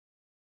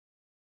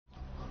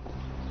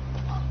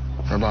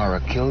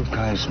Rivera killed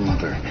Kai's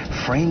mother,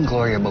 framed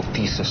Gloria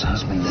Bautista's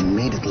husband, and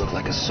made it look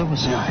like a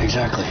suicide. Yeah,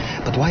 exactly.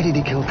 But why did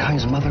he kill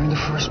Kai's mother in the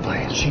first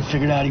place? She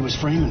figured out he was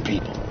framing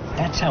people.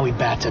 That's how he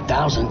bats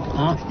 1,000,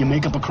 huh? You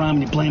make up a crime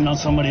and you blame it on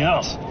somebody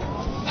else.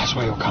 That's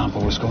why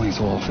Ocampo was going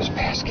through all of his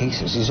past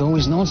cases. He's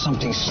always known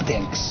something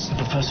stinks. The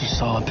professor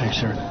saw a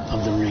picture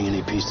of the ring and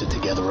he pieced it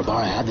together.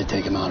 Rivera had to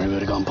take him out or he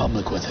would have gone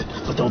public with it.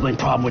 But the only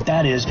problem with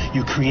that is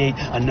you create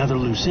another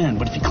loose end.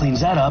 But if he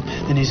cleans that up,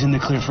 then he's in the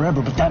clear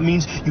forever. But that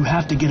means you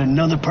have to get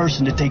another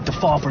person to take the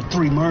fall for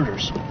 3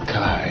 murders.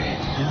 Kai.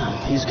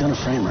 Yeah, he's gonna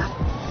frame her.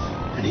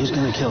 And he's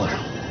gonna kill her.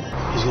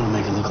 He's gonna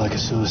make it look like a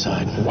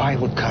suicide. Why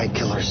would Kai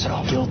kill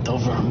herself? Guilt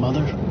over her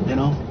mother, you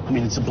know? I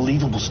mean, it's a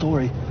believable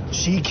story.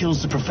 She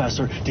kills the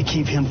professor to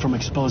keep him from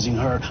exposing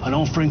her. An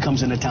old friend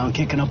comes into town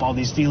kicking up all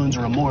these feelings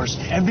of remorse.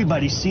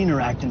 Everybody's seen her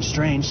acting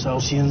strange, so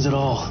she ends it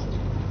all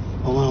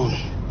alone.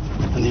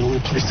 And the only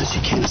place that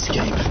she can't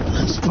escape.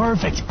 It's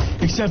perfect,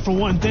 except for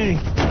one thing.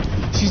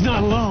 She's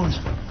not alone.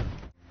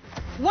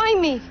 Why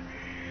me?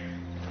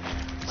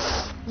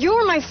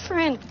 You're my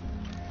friend.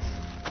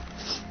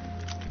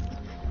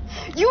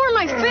 You're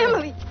my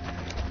family.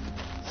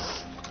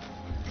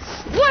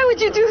 Why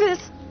would you do this?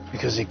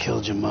 Because he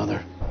killed your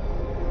mother.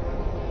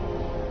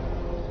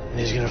 And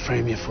he's gonna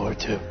frame you for it,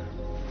 too.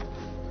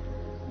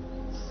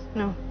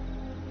 No.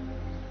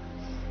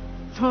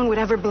 No one would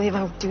ever believe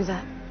I would do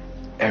that.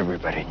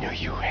 Everybody knew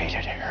you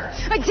hated her.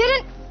 I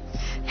didn't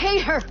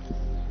hate her.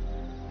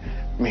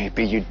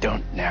 Maybe you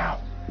don't now,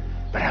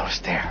 but I was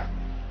there.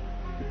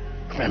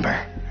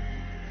 Remember?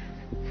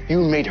 You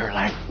made her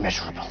life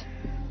miserable.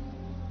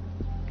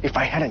 If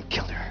I hadn't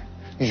killed her,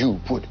 you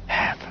would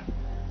have.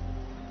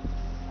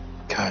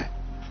 Kai.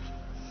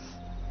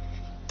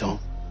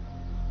 Don't.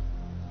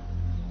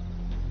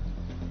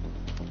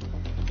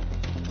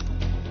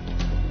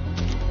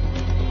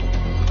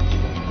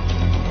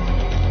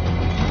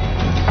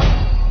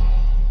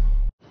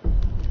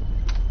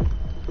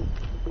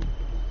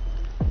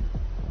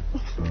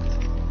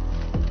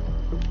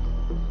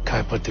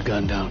 Kai put the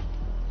gun down.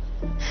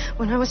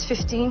 When I was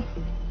 15,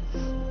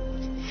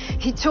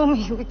 he told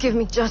me he would give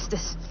me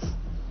justice.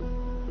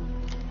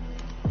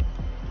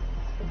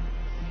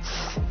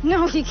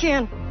 No, he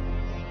can't.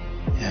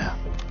 Yeah,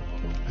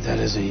 but that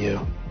isn't you.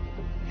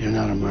 You're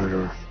not a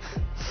murderer.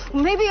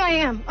 Maybe I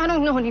am. I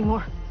don't know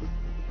anymore.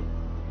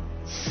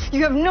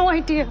 You have no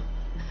idea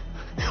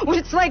what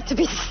it's like to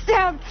be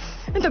stabbed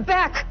in the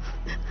back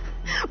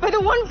by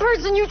the one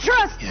person you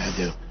trust. Yeah, I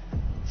do.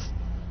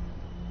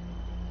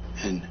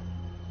 And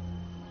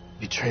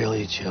betrayal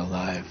eats you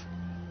alive,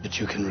 but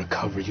you can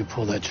recover. You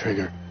pull that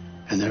trigger,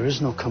 and there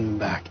is no coming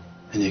back.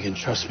 And you can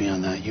trust me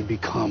on that. You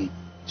become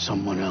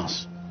someone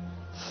else.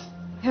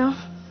 Yeah?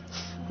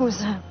 Who's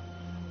that?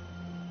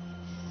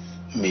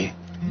 Me.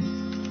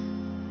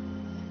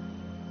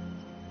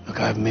 Look,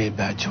 I've made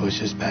bad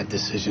choices, bad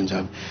decisions.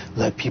 I've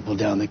let people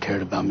down that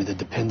cared about me, that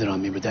depended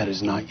on me, but that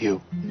is not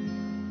you.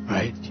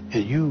 Right?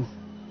 And you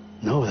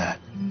know that.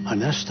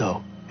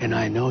 Ernesto and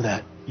I know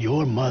that.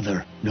 Your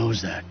mother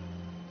knows that.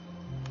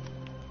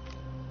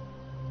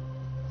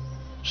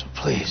 So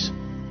please.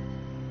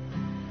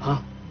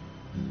 Huh?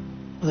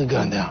 Put the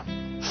gun down.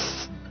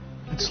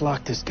 Let's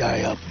lock this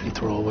guy up and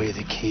throw away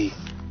the key.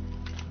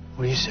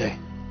 What do you say?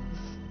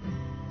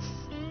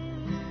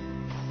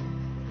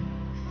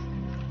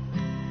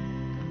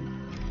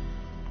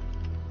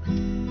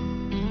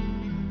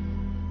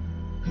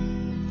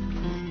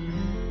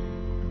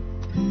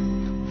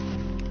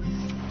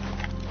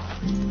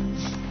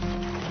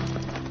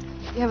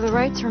 You have the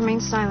right to remain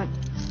silent.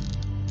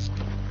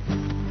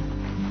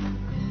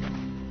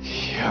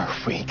 You're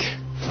weak.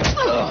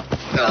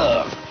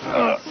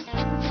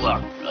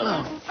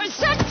 I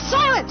said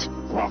silent!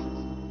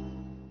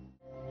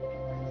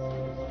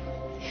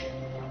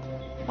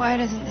 Why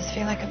doesn't this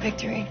feel like a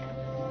victory?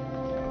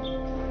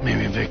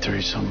 Maybe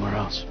victory somewhere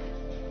else.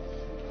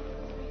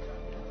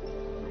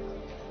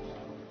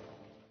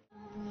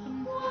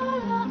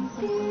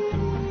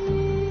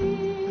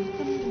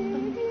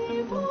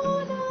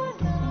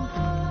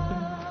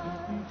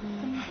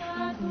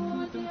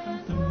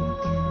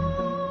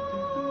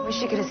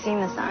 Wish you could have seen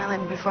this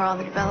island before all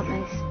the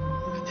developments. I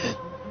did.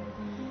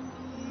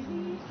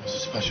 It was a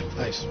special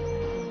place.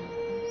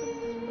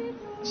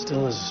 It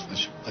still is a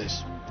special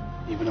place.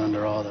 Even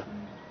under all the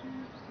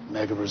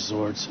mega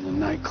resorts and the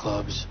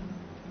nightclubs,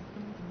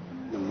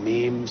 the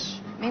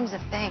memes. Meme's a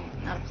thing,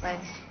 not a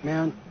place.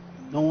 Man,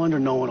 no wonder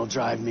no one will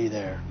drive me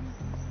there.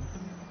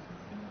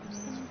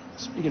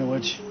 Speaking of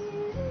which,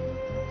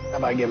 how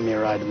about giving me a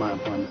ride to my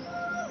appointment?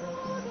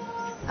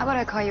 How about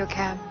I call you a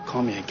cab?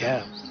 Call me a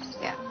cab.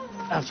 Yeah.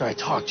 After I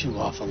talked you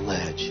off a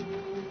ledge.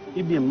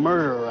 You'd be a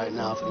murderer right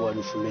now if it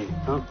wasn't for me,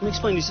 huh? Let me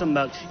explain to you something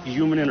about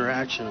human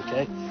interaction,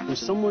 okay? When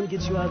someone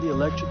gets you out of the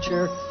electric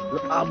chair,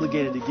 you're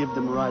obligated to give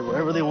them a ride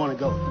wherever they want to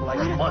go for like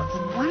a month.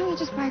 Why don't you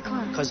just buy a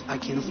car? Because I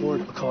can't afford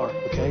a car,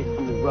 okay?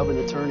 I'm the rubbing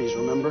attorneys,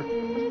 remember?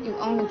 You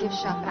own a gift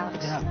shop,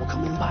 Alex. Yeah, well,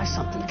 come in and buy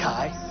something,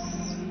 Kai.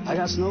 I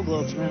got snow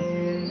globes, man.